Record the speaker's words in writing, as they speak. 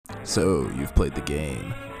So, you've played the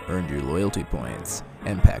game, earned your loyalty points,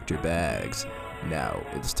 and packed your bags. Now,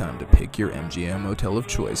 it's time to pick your MGM hotel of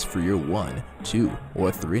choice for your 1, 2,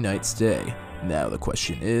 or 3-night stay. Now the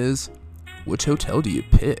question is, which hotel do you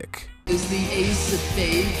pick? Is the Ace of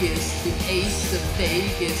Vegas, the Ace of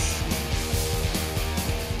Vegas.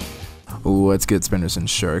 What's good, spinners and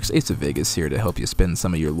sharks? Ace of Vegas here to help you spend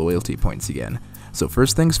some of your loyalty points again. So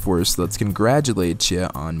first things first, let's congratulate you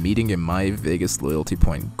on meeting your MyVegas loyalty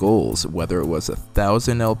point goals. Whether it was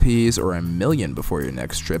 1,000 LPs or 1,000,000 before your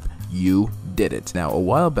next trip, you did it. Now, a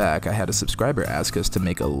while back, I had a subscriber ask us to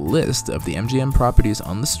make a list of the MGM properties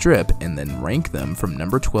on the strip and then rank them from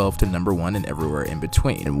number 12 to number 1 and everywhere in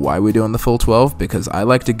between. And why are we doing the full 12? Because I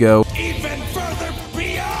like to go even further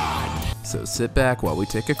beyond! So sit back while we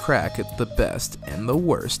take a crack at the best and the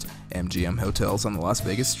worst MGM hotels on the Las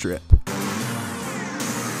Vegas Strip.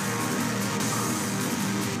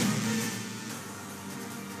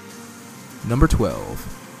 Number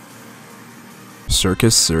 12.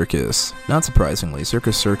 Circus Circus. Not surprisingly,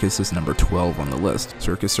 Circus Circus is number 12 on the list.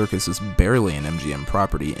 Circus Circus is barely an MGM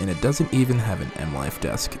property, and it doesn't even have an M-Life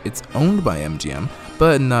desk. It's owned by MGM,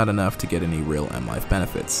 but not enough to get any real M-Life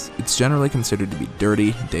benefits. It's generally considered to be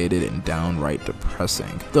dirty, dated, and downright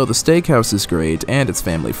depressing. Though the steakhouse is great, and it's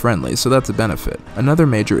family friendly, so that's a benefit. Another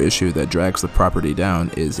major issue that drags the property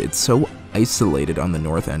down is it's so isolated on the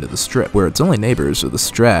north end of the strip, where its only neighbors are the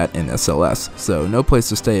Strat and SLS, so no place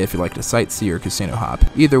to stay if you like to sightsee or casino hop.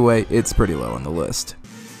 Either way, it's pretty low on the list.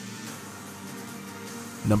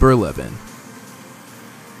 Number 11.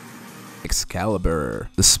 Excalibur.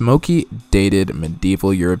 The smoky, dated,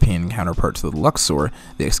 medieval European counterpart to the Luxor,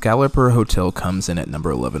 the Excalibur Hotel comes in at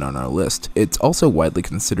number 11 on our list. It's also widely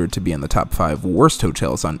considered to be in the top 5 worst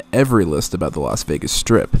hotels on every list about the Las Vegas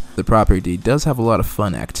Strip. The property does have a lot of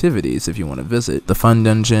fun activities if you want to visit. The Fun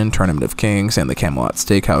Dungeon, Tournament of Kings, and the Camelot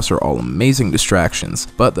Steakhouse are all amazing distractions,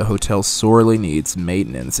 but the hotel sorely needs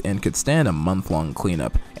maintenance and could stand a month-long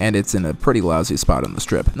cleanup, and it's in a pretty lousy spot on the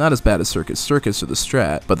Strip. Not as bad as Circus Circus or the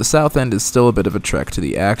Strat, but the South End is still a bit of a trek to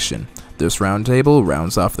the action. This round table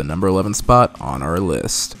rounds off the number 11 spot on our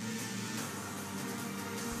list.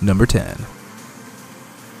 Number 10.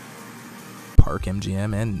 Park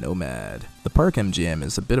MGM and Nomad. The Park MGM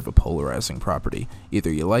is a bit of a polarizing property.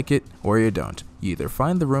 Either you like it or you don't. You either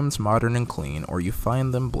find the rooms modern and clean or you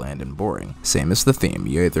find them bland and boring. Same as the theme.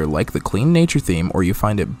 You either like the clean nature theme or you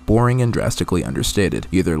find it boring and drastically understated.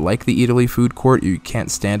 You either like the Italy food court or you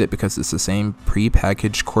can't stand it because it's the same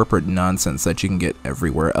pre-packaged corporate nonsense that you can get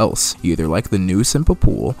everywhere else. You either like the new simple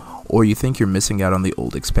pool or you think you're missing out on the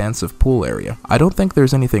old expansive pool area. I don't think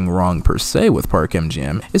there's anything wrong per se with Park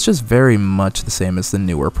MGM, it's just very much the same as the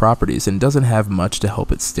newer properties and doesn't have much to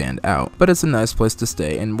help it stand out. But it's a nice place to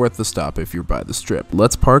stay and worth the stop if you're by the Strip.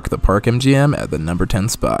 Let's park the Park MGM at the number 10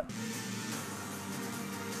 spot.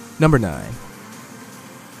 Number 9.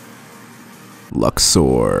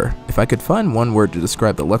 Luxor. If I could find one word to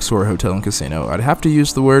describe the Luxor Hotel and Casino, I'd have to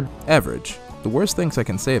use the word average. The worst things I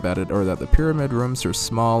can say about it are that the pyramid rooms are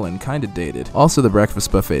small and kinda dated. Also, the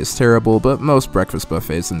breakfast buffet is terrible, but most breakfast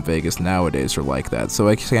buffets in Vegas nowadays are like that, so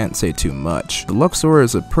I can't say too much. The Luxor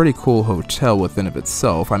is a pretty cool hotel within of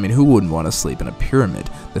itself. I mean, who wouldn't want to sleep in a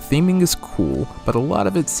pyramid? The theming is cool, but a lot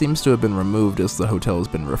of it seems to have been removed as the hotel has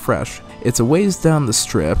been refreshed. It's a ways down the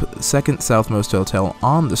Strip, second southmost hotel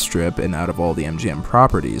on the Strip and out of all the MGM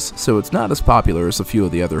properties, so it's not as popular as a few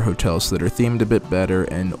of the other hotels that are themed a bit better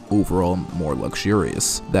and overall more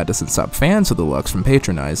luxurious. That doesn't stop fans of the Lux from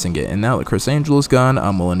patronizing it, and now that Chris Angel is gone,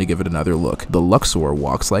 I'm willing to give it another look. The Luxor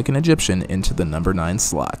walks like an Egyptian into the number 9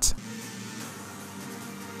 slot.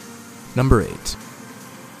 Number 8.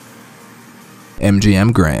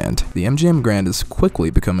 MGM Grand. The MGM Grand is quickly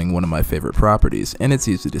becoming one of my favorite properties, and it's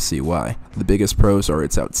easy to see why. The biggest pros are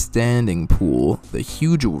its outstanding pool, the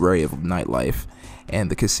huge array of nightlife, and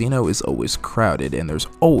the casino is always crowded and there's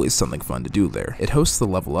always something fun to do there. It hosts the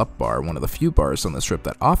Level Up Bar, one of the few bars on the Strip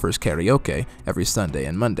that offers karaoke every Sunday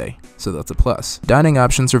and Monday, so that's a plus. Dining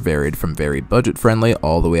options are varied from very budget friendly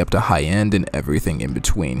all the way up to high end and everything in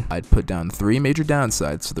between. I'd put down 3 major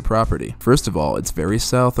downsides to the property. First of all, it's very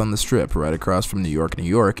south on the Strip, right across from New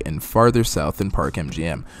York, and farther south than Park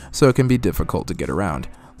MGM, so it can be difficult to get around.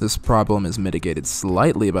 This problem is mitigated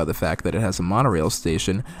slightly by the fact that it has a monorail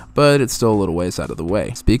station, but it's still a little ways out of the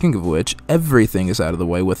way. Speaking of which, everything is out of the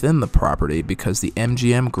way within the property because the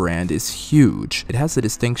MGM Grand is huge. It has the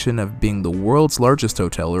distinction of being the world's largest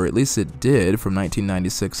hotel, or at least it did from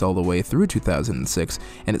 1996 all the way through 2006,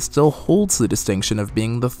 and it still holds the distinction of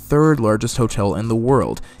being the 3rd largest hotel in the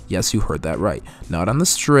world. Yes, you heard that right. Not on the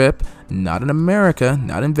Strip, not in America,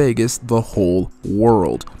 not in Vegas, the whole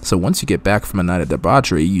world. So once you get back from a night of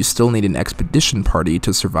debauchery, you still need an expedition party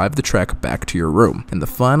to survive the trek back to your room. And the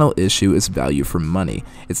final issue is value for money.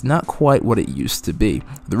 It's not quite what it used to be.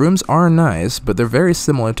 The rooms are nice, but they're very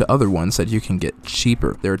similar to other ones that you can get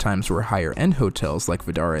cheaper. There are times where higher-end hotels like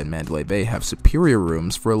Vdara and Mandalay Bay have superior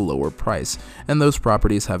rooms for a lower price, and those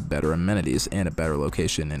properties have better amenities and a better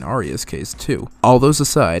location in Aria's case too. All those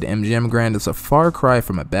aside, MGM Grand is a far cry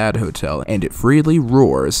from a bad hotel, and it freely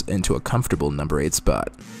roars into a comfortable number 8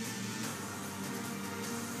 spot.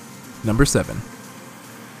 Number 7.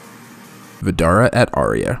 Vdara at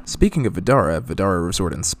Aria. Speaking of Vdara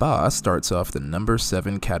Resort and Spa starts off the number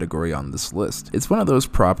 7 category on this list. It's one of those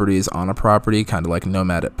properties on a property, kind of like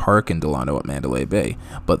Nomad at Park and Domino at Mandalay Bay.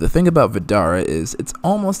 But the thing about Vdara is it's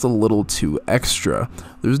almost a little too extra.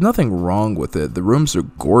 There's nothing wrong with it, the rooms are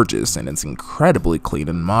gorgeous and it's incredibly clean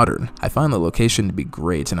and modern. I find the location to be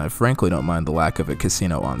great and I frankly don't mind the lack of a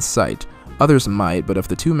casino on site. Others might, but if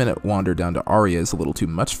the 2-minute wander down to Aria is a little too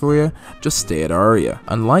much for you, just stay at Aria.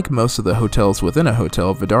 Unlike most of the hotels within a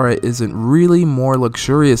hotel, Vdara isn't really more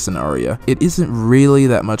luxurious than Aria. It isn't really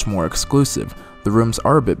that much more exclusive. The rooms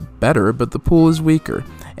are a bit better, but the pool is weaker.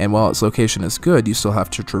 And while its location is good, you still have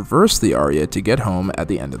to traverse the Aria to get home at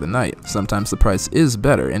the end of the night. Sometimes the price is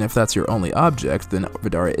better, and if that's your only object, then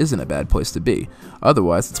Vdara isn't a bad place to be.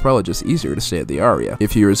 Otherwise, it's probably just easier to stay at the Aria.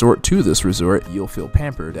 If you resort to this resort, you'll feel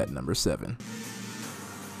pampered at number 7.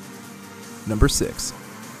 Number 6.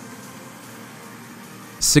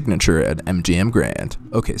 Signature at MGM Grand.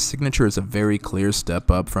 Okay, Signature is a very clear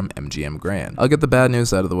step up from MGM Grand. I'll get the bad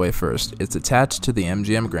news out of the way first. It's attached to the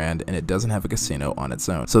MGM Grand and it doesn't have a casino on its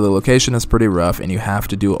own. So the location is pretty rough and you have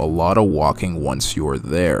to do a lot of walking once you're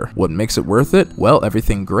there. What makes it worth it? Well,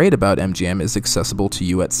 everything great about MGM is accessible to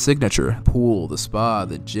you at Signature. Pool, the spa,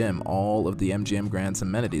 the gym, all of the MGM Grand's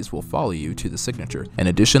amenities will follow you to the Signature. In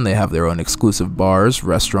addition, they have their own exclusive bars,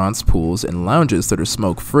 restaurants, pools, and lounges that are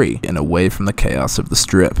smoke-free and away from the chaos of the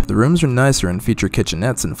strip. The rooms are nicer and feature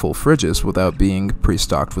kitchenettes and full fridges without being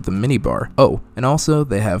pre-stocked with a minibar. Oh, and also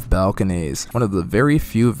they have balconies. One of the very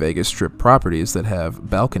few Vegas Strip properties that have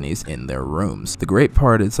balconies in their rooms. The great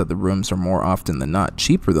part is that the rooms are more often than not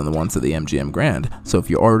cheaper than the ones at the MGM Grand, so if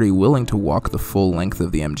you're already willing to walk the full length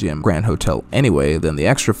of the MGM Grand Hotel anyway, then the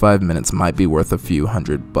extra 5 minutes might be worth a few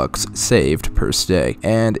 $100 saved per stay.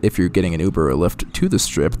 And if you're getting an Uber or Lyft to the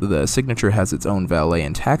Strip, the Signature has its own valet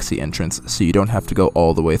and taxi entrance, so you don't have to go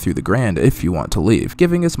all the way through the Grand if you want to leave,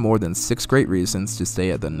 giving us more than 6 great reasons to stay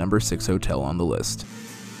at the number 6 hotel on the list.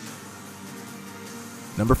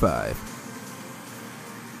 Number 5.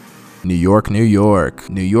 New York, New York.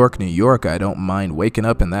 New York, New York, I don't mind waking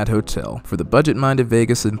up in that hotel. For the budget-minded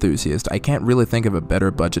Vegas enthusiast, I can't really think of a better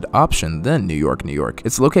budget option than New York, New York.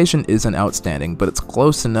 Its location isn't outstanding, but it's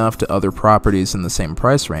close enough to other properties in the same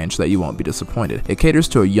price range that you won't be disappointed. It caters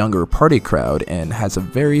to a younger party crowd and has a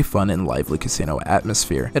very fun and lively casino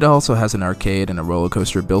atmosphere. It also has an arcade and a roller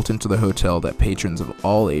coaster built into the hotel that patrons of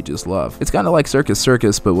all ages love. It's kind of like Circus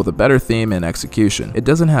Circus, but with a better theme and execution. It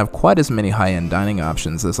doesn't have quite as many high-end dining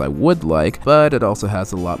options as I would like, but it also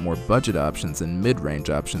has a lot more budget options and mid-range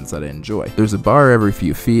options that I enjoy. There's a bar every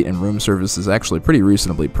few feet and room service is actually pretty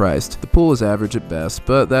reasonably priced. The pool is average at best,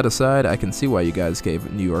 but that aside, I can see why you guys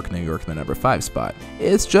gave New York, New York the number 5 spot.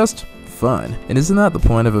 It's just fun. And isn't that the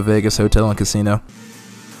point of a Vegas hotel and casino?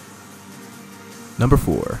 Number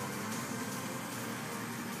 4.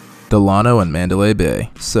 Domino and Mandalay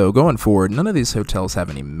Bay. So going forward, none of these hotels have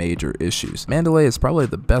any major issues. Mandalay is probably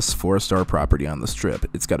the best 4-star property on the Strip.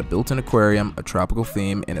 It's got a built-in aquarium, a tropical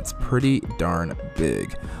theme, and it's pretty darn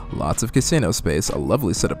big. Lots of casino space, a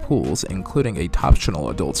lovely set of pools, including a optional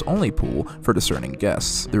adults-only pool for discerning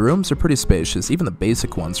guests. The rooms are pretty spacious, even the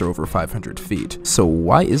basic ones are over 500 feet. So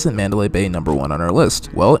why isn't Mandalay Bay number 1 on our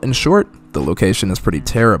list? Well, in short, the location is pretty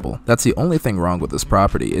terrible. That's the only thing wrong with this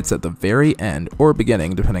property. It's at the very end, or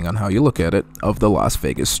beginning, depending on how you look at it, of the Las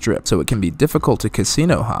Vegas Strip, so it can be difficult to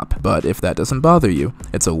casino hop. But if that doesn't bother you,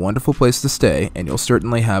 it's a wonderful place to stay, and you'll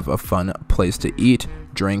certainly have a fun place to eat,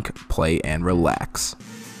 drink, play, and relax.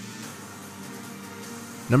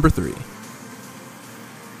 Number 3.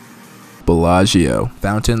 Bellagio.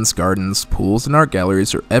 Fountains, gardens, pools, and art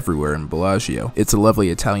galleries are everywhere in Bellagio. It's a lovely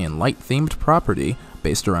Italian light-themed property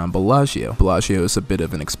based around Bellagio. Bellagio is a bit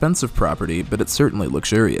of an expensive property, but it's certainly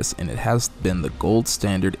luxurious, and it has been the gold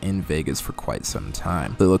standard in Vegas for quite some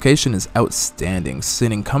time. The location is outstanding,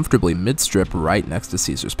 sitting comfortably mid-strip right next to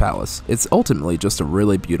Caesar's Palace. It's ultimately just a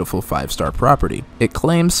really beautiful 5-star property. It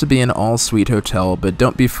claims to be an all-suite hotel, but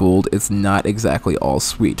don't be fooled, it's not exactly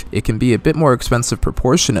all-suite. It can be a bit more expensive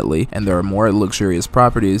proportionately, and there are more luxurious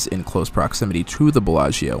properties in close proximity to the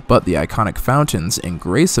Bellagio, but the iconic fountains and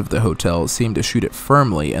grace of the hotel seem to shoot it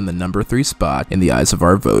firmly in the number 3 spot in the eyes of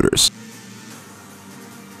our voters.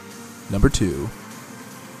 Number 2.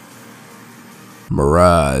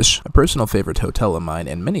 Mirage, a personal favorite hotel of mine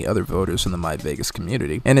and many other voters in the MyVegas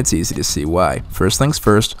community, and it's easy to see why. First things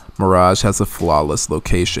first, Mirage has a flawless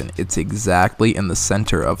location. It's exactly in the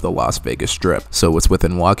center of the Las Vegas Strip, so it's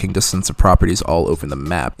within walking distance of properties all over the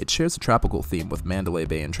map. It shares a tropical theme with Mandalay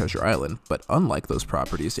Bay and Treasure Island, but unlike those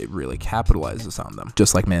properties, it really capitalizes on them.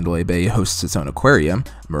 Just like Mandalay Bay hosts its own aquarium,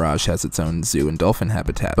 Mirage has its own zoo and dolphin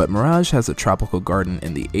habitat, but Mirage has a tropical garden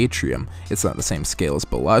in the atrium. It's not the same scale as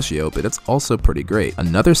Bellagio, but it's also pretty great.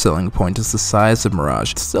 Another selling point is the size of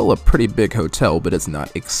Mirage. It's still a pretty big hotel, but it's not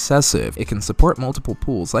excessive. It can support multiple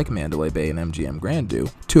pools like Mandalay Bay and MGM Grand do,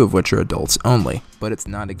 2 of which are adults only, but it's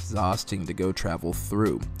not exhausting to go travel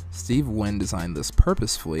through. Steve Wynn designed this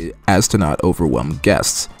purposefully as to not overwhelm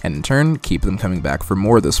guests, and in turn keep them coming back for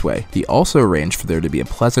more this way. He also arranged for there to be a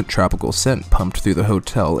pleasant tropical scent pumped through the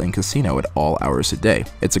hotel and casino at all hours a day.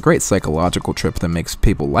 It's a great psychological trip that makes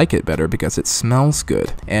people like it better because it smells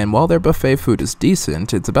good, and while their buffet food is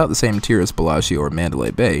decent, it's about the same tier as Bellagio or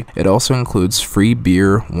Mandalay Bay. It also includes free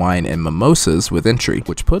beer, wine, and mimosas with entry,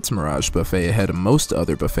 which puts Mirage Buffet ahead of most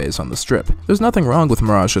other buffets on the Strip. There's nothing wrong with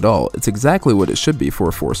Mirage at all. It's exactly what it should be for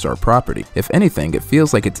a 4-star property. If anything, it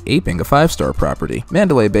feels like it's aping a 5-star property.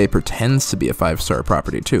 Mandalay Bay pretends to be a 5-star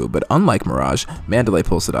property too, but unlike Mirage, Mandalay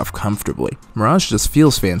pulls it off comfortably. Mirage just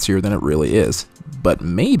feels fancier than it really is. But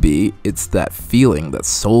maybe it's that feeling that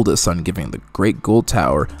sold us on giving the Great Gold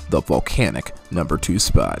Tower the volcanic number 2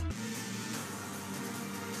 spot.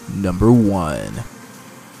 Number 1.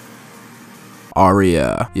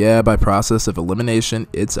 Aria. Yeah, by process of elimination,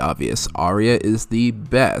 it's obvious. Aria is the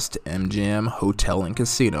best MGM hotel and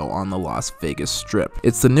casino on the Las Vegas Strip.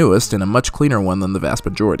 It's the newest and a much cleaner one than the vast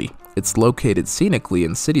majority. It's located scenically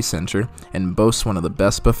in city center and boasts one of the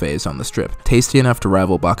best buffets on the Strip, tasty enough to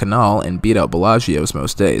rival Bacchanal and beat out Bellagio's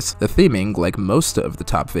most days. The theming, like most of the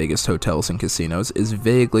top Vegas hotels and casinos, is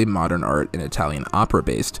vaguely modern art and Italian opera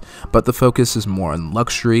based, but the focus is more on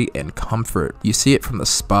luxury and comfort. You see it from the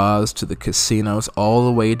spas to the casinos all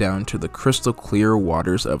the way down to the crystal clear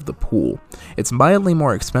waters of the pool. It's mildly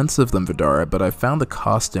more expensive than Vdara, but I've found the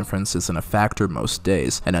cost difference isn't a factor most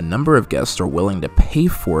days, and a number of guests are willing to pay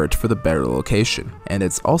for it for the better location. And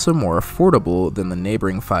it's also more affordable than the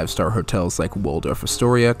neighboring 5-star hotels like Waldorf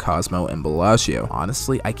Astoria, Cosmo, and Bellagio.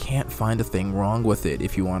 Honestly, I can't find a thing wrong with it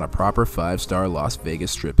if you want a proper 5-star Las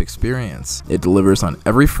Vegas Strip experience. It delivers on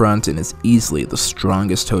every front and is easily the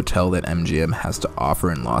strongest hotel that MGM has to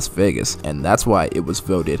offer in Las Vegas, and that's why it was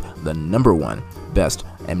voted the number 1 best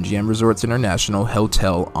MGM Resorts International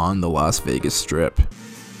hotel on the Las Vegas Strip.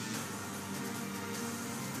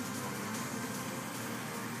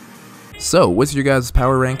 So, what's your guys'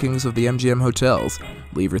 power rankings of the MGM hotels?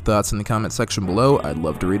 Leave your thoughts in the comment section below, I'd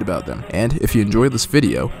love to read about them. And if you enjoyed this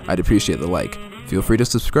video, I'd appreciate the like. Feel free to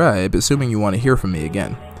subscribe, assuming you want to hear from me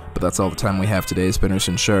again. But that's all the time we have today, Spinners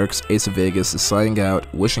and Sharks. Ace of Vegas is signing out,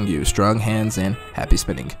 wishing you strong hands and happy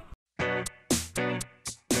spinning.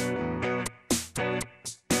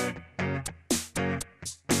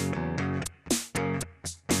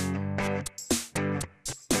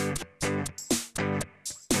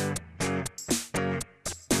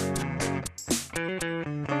 Thank you.